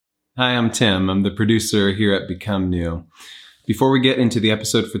Hi, I'm Tim. I'm the producer here at Become New. Before we get into the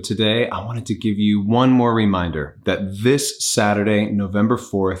episode for today, I wanted to give you one more reminder that this Saturday, November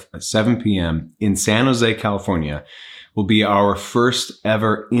 4th at 7 p.m. in San Jose, California, will be our first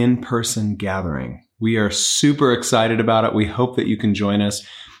ever in-person gathering. We are super excited about it. We hope that you can join us.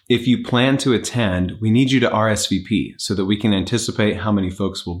 If you plan to attend, we need you to RSVP so that we can anticipate how many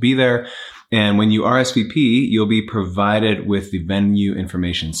folks will be there. And when you RSVP, you'll be provided with the venue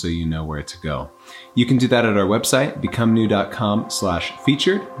information so you know where to go. You can do that at our website,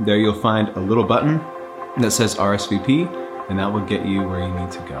 becomenew.com/featured. There you'll find a little button that says RSVP, and that will get you where you need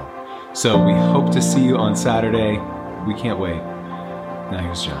to go. So we hope to see you on Saturday. We can't wait. Now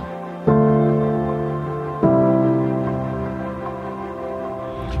here's John.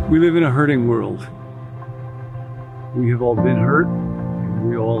 We live in a hurting world. We have all been hurt, and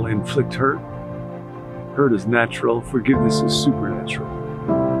we all inflict hurt. Hurt is natural, forgiveness is supernatural.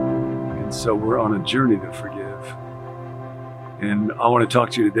 And so we're on a journey to forgive. And I want to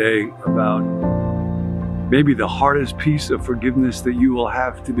talk to you today about maybe the hardest piece of forgiveness that you will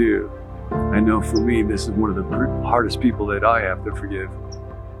have to do. I know for me, this is one of the hardest people that I have to forgive,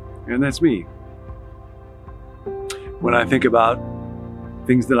 and that's me. When I think about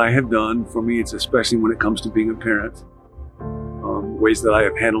things that I have done, for me, it's especially when it comes to being a parent, ways that I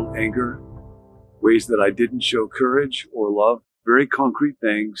have handled anger, ways that I didn't show courage or love, very concrete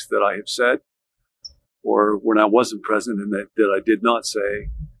things that I have said, or when I wasn't present and that I did not say.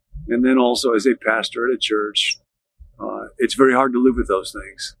 And then also as a pastor at a church, it's very hard to live with those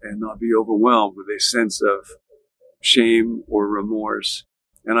things and not be overwhelmed with a sense of shame or remorse.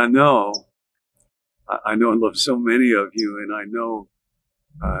 And I know I love so many of you, and I know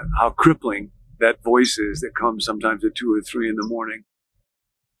how crippling that voice is that comes sometimes at 2 or 3 in the morning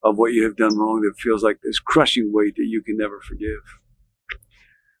of what you have done wrong, that feels like this crushing weight that you can never forgive.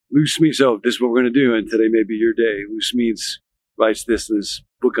 Lou Smedes, so this is what we're going to do, and today may be your day. Lou Smedes writes this in his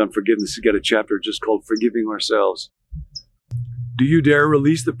book on forgiveness. He's got a chapter just called Forgiving Ourselves. Do you dare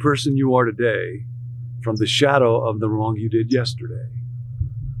release the person you are today from the shadow of the wrong you did yesterday?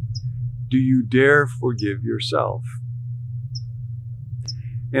 Do you dare forgive yourself?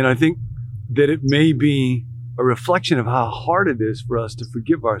 And I think that it may be a reflection of how hard it is for us to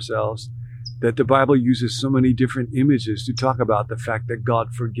forgive ourselves that the Bible uses so many different images to talk about the fact that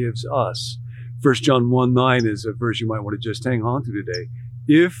God forgives us. 1 John 1:9 is a verse you might want to just hang on to today.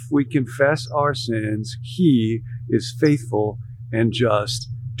 If we confess our sins, He is faithful and just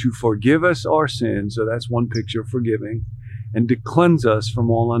to forgive us our sins. So that's one picture of forgiving. And to cleanse us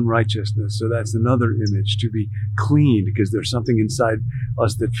from all unrighteousness. So that's another image, to be cleaned, because there's something inside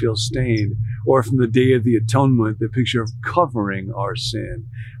us that feels stained. Or from the Day of the Atonement, the picture of covering our sin,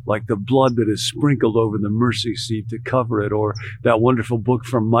 like the blood that is sprinkled over the mercy seat to cover it. Or that wonderful book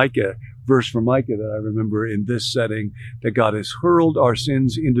from Micah, verse from Micah that I remember in this setting, that God has hurled our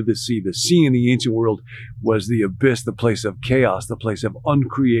sins into the sea. The sea in the ancient world was the abyss, the place of chaos, the place of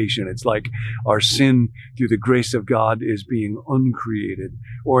uncreation. It's like our sin, through the grace of God, is being uncreated.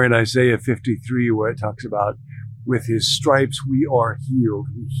 Or in Isaiah 53, where it talks about, with His stripes we are healed.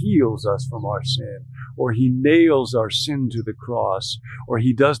 He heals us from our sin. Or He nails our sin to the cross. Or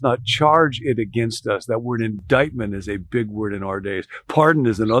He does not charge it against us. That word indictment is a big word in our days. Pardon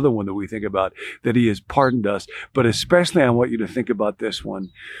is another one that we think about, that He has pardoned us. But especially I want you to think about this one.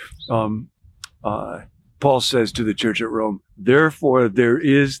 Paul says to the church at Rome, therefore there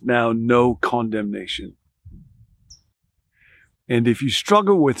is now no condemnation. And if you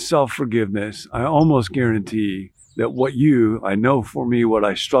struggle with self-forgiveness, I almost guarantee that I know for me, what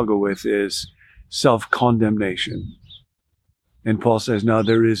I struggle with is self-condemnation. And Paul says, now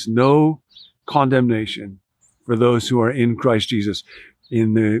there is no condemnation for those who are in Christ Jesus.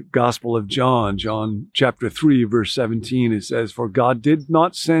 In the Gospel of John chapter 3, verse 17, it says, for God did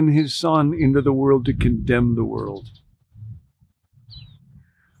not send His Son into the world to condemn the world.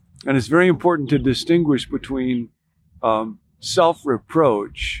 And it's very important to distinguish between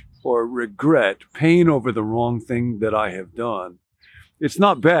self-reproach or regret, pain over the wrong thing that I have done. It's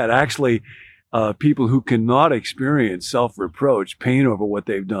not bad. Actually, people who cannot experience self-reproach, pain over what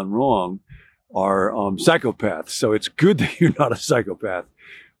they've done wrong, are psychopaths. So it's good that you're not a psychopath.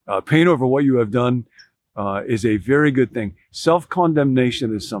 Pain over what you have done is a very good thing.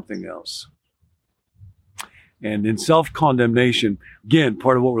 Self-condemnation is something else. And in self-condemnation, again,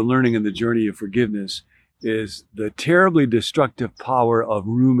 part of what we're learning in the journey of forgiveness is the terribly destructive power of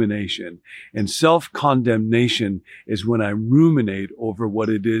rumination. And self-condemnation is when I ruminate over what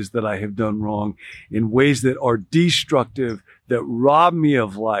it is that I have done wrong in ways that are destructive, that rob me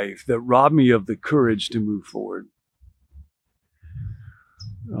of life, that rob me of the courage to move forward.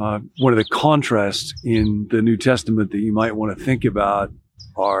 One of the contrasts in the New Testament that you might want to think about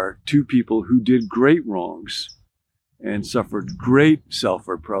are two people who did great wrongs and suffered great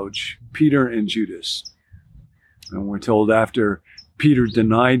self-reproach, Peter and Judas. And we're told after Peter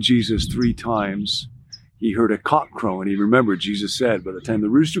denied Jesus 3 times, he heard a cock crow, and he remembered Jesus said, by the time the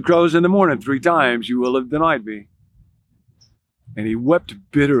rooster crows in the morning 3 times, you will have denied me. And he wept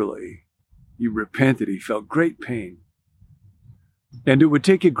bitterly. He repented. He felt great pain. And it would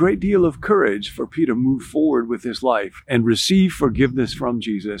take a great deal of courage for Peter to move forward with his life and receive forgiveness from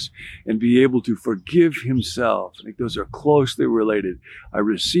Jesus and be able to forgive himself. I think those are closely related. I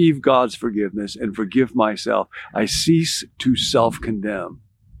receive God's forgiveness and forgive myself. I cease to self-condemn.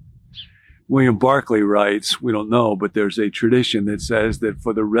 William Barclay writes, we don't know, but there's a tradition that says that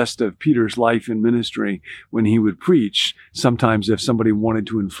for the rest of Peter's life and ministry, when he would preach, sometimes if somebody wanted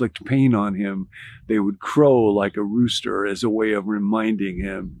to inflict pain on him, they would crow like a rooster as a way of reminding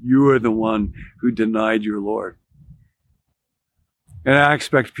him, you are the one who denied your Lord. And I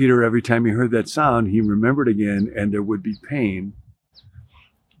expect Peter, every time he heard that sound, he remembered again, and there would be pain.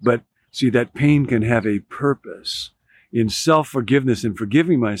 But see, that pain can have a purpose. In self-forgiveness and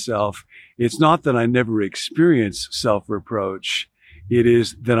forgiving myself, it's not that I never experience self-reproach. It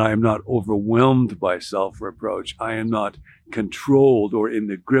is that I am not overwhelmed by self-reproach. I am not controlled or in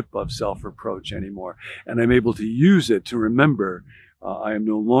the grip of self-reproach anymore. And I'm able to use it to remember I am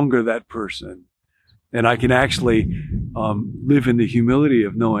no longer that person. And I can actually live in the humility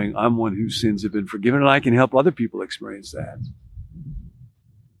of knowing I'm one whose sins have been forgiven, and I can help other people experience that.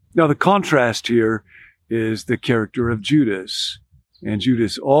 Now, the contrast here is the character of Judas. And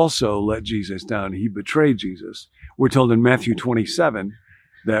Judas also let Jesus down. He betrayed Jesus. We're told in Matthew 27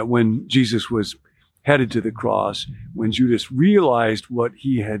 that when Jesus was headed to the cross, when Judas realized what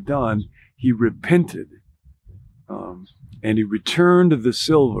he had done, he repented. And he returned the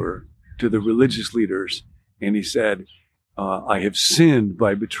silver to the religious leaders. And he said, I have sinned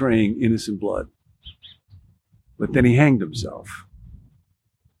by betraying innocent blood. But then he hanged himself.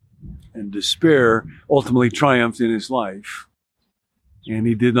 And despair ultimately triumphed in his life. And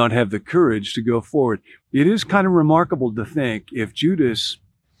he did not have the courage to go forward. It is kind of remarkable to think if Judas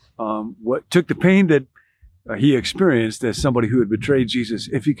took the pain that he experienced as somebody who had betrayed Jesus,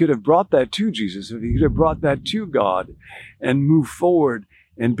 if he could have brought that to Jesus, if he could have brought that to God and moved forward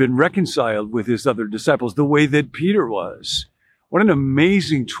and been reconciled with his other disciples the way that Peter was. What an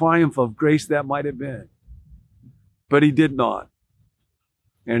amazing triumph of grace that might have been. But he did not.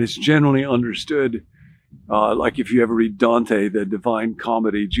 And it's generally understood, like if you ever read Dante, the Divine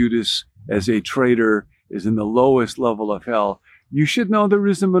Comedy, Judas as a traitor is in the lowest level of hell. You should know there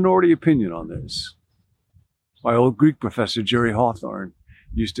is a minority opinion on this. My old Greek professor, Jerry Hawthorne,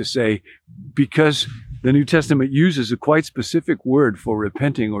 used to say, because the New Testament uses a quite specific word for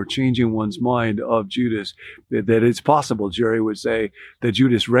repenting or changing one's mind of Judas, that it's possible, Jerry would say, that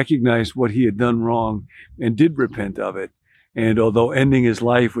Judas recognized what he had done wrong and did repent of it. And although ending his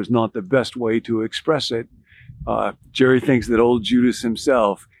life was not the best way to express it, Jerry thinks that old Judas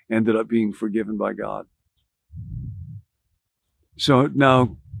himself ended up being forgiven by God. So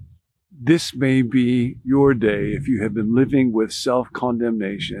now, this may be your day if you have been living with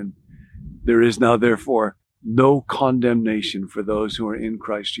self-condemnation. There is now, therefore, no condemnation for those who are in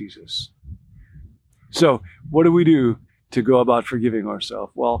Christ Jesus. So, what do we do to go about forgiving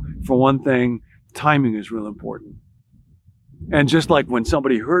ourselves? Well, for one thing, timing is real important. And just like when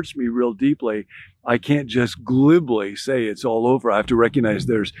somebody hurts me real deeply, I can't just glibly say it's all over. I have to recognize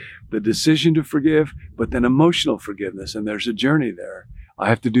there's the decision to forgive, but then emotional forgiveness, and there's a journey there. I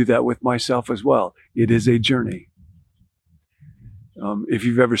have to do that with myself as well. It is a journey. If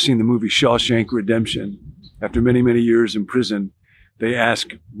you've ever seen the movie Shawshank Redemption, after many, many years in prison, they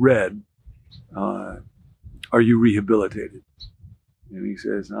ask Red, are you rehabilitated? And he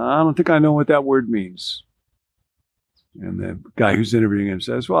says, I don't think I know what that word means. And the guy who's interviewing him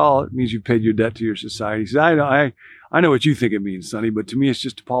says, well, it means you've paid your debt to your society. He says, I know what you think it means, Sonny, but to me, it's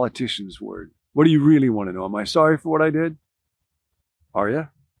just a politician's word. What do you really want to know? Am I sorry for what I did? Are you?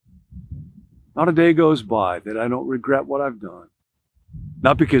 Not a day goes by that I don't regret what I've done.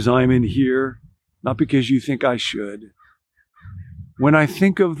 Not because I'm in here, not because you think I should. When I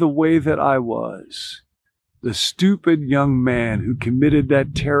think of the way that I was, the stupid young man who committed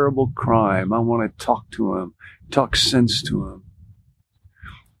that terrible crime, I want to talk to him, talk sense to him.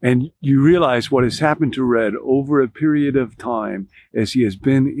 And you realize what has happened to Red over a period of time as he has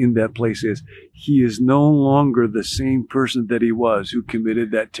been in that place is he is no longer the same person that he was who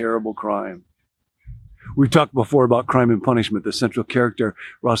committed that terrible crime. We've talked before about Crime and Punishment. The central character,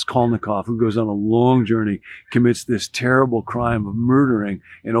 Raskolnikov, who goes on a long journey, commits this terrible crime of murdering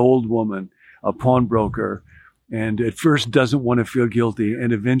an old woman, a pawnbroker, and at first doesn't want to feel guilty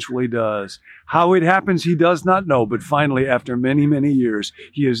and eventually does. How it happens, he does not know, but finally, after many, many years,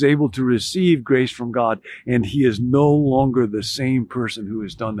 he is able to receive grace from God, and he is no longer the same person who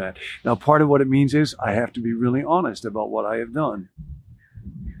has done that. Now, part of what it means is I have to be really honest about what I have done.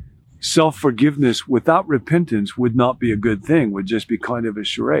 Self-forgiveness without repentance would not be a good thing, would just be kind of a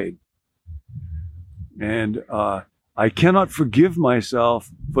charade. And I cannot forgive myself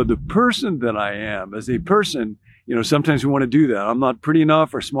for the person that I am. As a person, sometimes we want to do that. I'm not pretty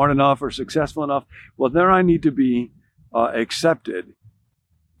enough or smart enough or successful enough. Well, there I need to be accepted.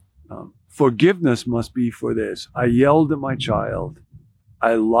 Forgiveness must be for this. I yelled at my child.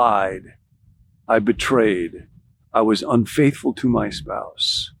 I lied. I betrayed. I was unfaithful to my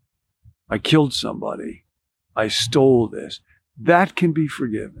spouse. I killed somebody. I stole this. That can be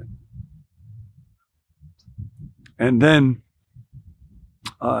forgiven. And then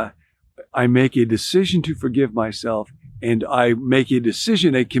I make a decision to forgive myself, and I make a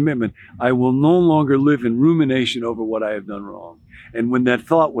decision, a commitment. I will no longer live in rumination over what I have done wrong. And when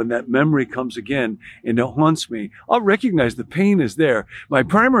that memory comes again and it haunts me, I'll recognize the pain is there. My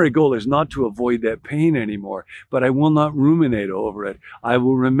primary goal is not to avoid that pain anymore, but I will not ruminate over it. I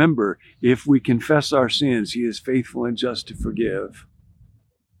will remember, if we confess our sins, he is faithful and just to forgive.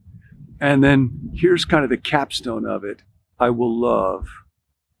 And then here's kind of the capstone of it. I will love.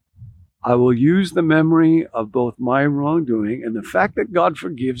 I will use the memory of both my wrongdoing and the fact that God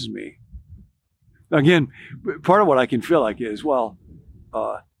forgives me. Again, part of what I can feel like is,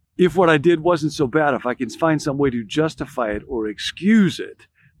 if what I did wasn't so bad, if I can find some way to justify it or excuse it,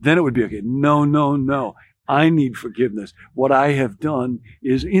 then it would be okay. No. I need forgiveness. What I have done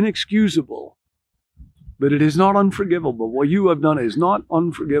is inexcusable, but it is not unforgivable. What you have done is not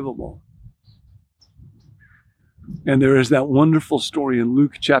unforgivable. And there is that wonderful story in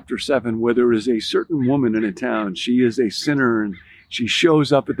Luke chapter 7 where there is a certain woman in a town. She is a sinner, and she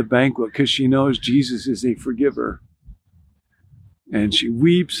shows up at the banquet because she knows Jesus is a forgiver. And she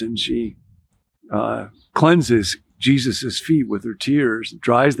weeps and she cleanses Jesus' feet with her tears and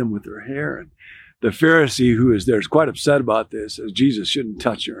dries them with her hair. And the Pharisee who is there is quite upset about this, as Jesus shouldn't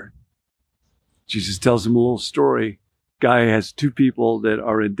touch her. Jesus tells him a little story. Guy has two people that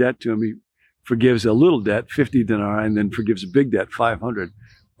are in debt to him. He forgives a little debt, 50 denarii, and then forgives a big debt, 500.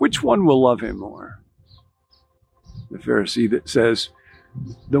 Which one will love him more? The Pharisee that says,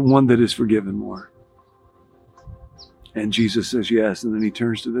 the one that is forgiven more. And Jesus says yes, and then he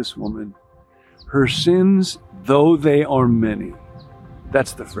turns to this woman. Her sins, though they are many,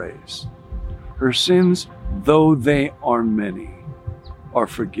 that's the phrase. Her sins, though they are many, are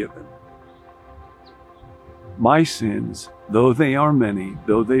forgiven. My sins, though they are many,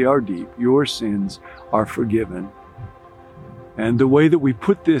 though they are deep, your sins are forgiven. And the way that we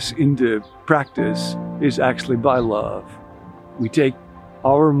put this into practice is actually by love. We take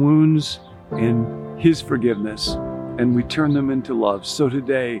our wounds and his forgiveness and we turn them into love. So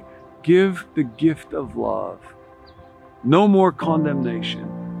today, give the gift of love. No more condemnation.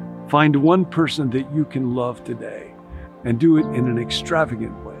 Find one person that you can love today and do it in an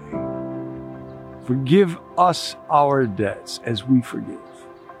extravagant way. Forgive us our debts as we forgive.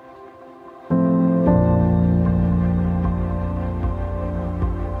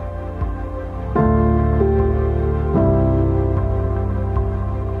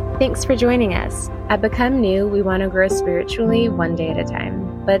 Thanks for joining us. At Become New, we want to grow spiritually one day at a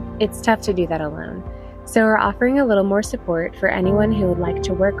time, but it's tough to do that alone. So we're offering a little more support for anyone who would like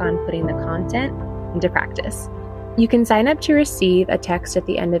to work on putting the content into practice. You can sign up to receive a text at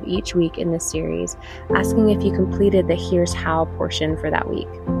the end of each week in this series, asking if you completed the Here's How portion for that week.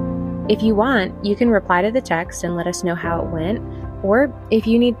 If you want, you can reply to the text and let us know how it went, or if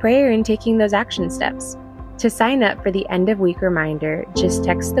you need prayer in taking those action steps. To sign up for the end of week reminder, just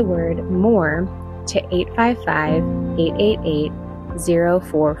text the word MORE to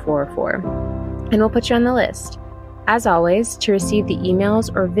 855-888-0444, and we'll put you on the list. As always, to receive the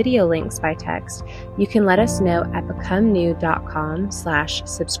emails or video links by text, you can let us know at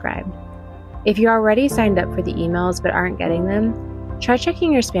becomenew.com/subscribe. If you're already signed up for the emails but aren't getting them, try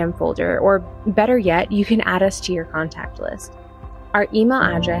checking your spam folder, or better yet, you can add us to your contact list. Our email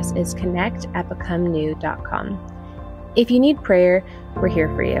address is connect@becomenew.com. If you need prayer, we're here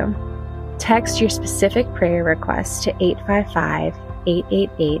for you. Text your specific prayer request to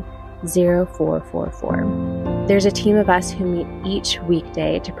 855-888-0444. There's a team of us who meet each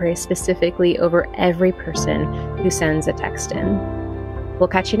weekday to pray specifically over every person who sends a text in. We'll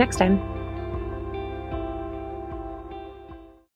catch you next time.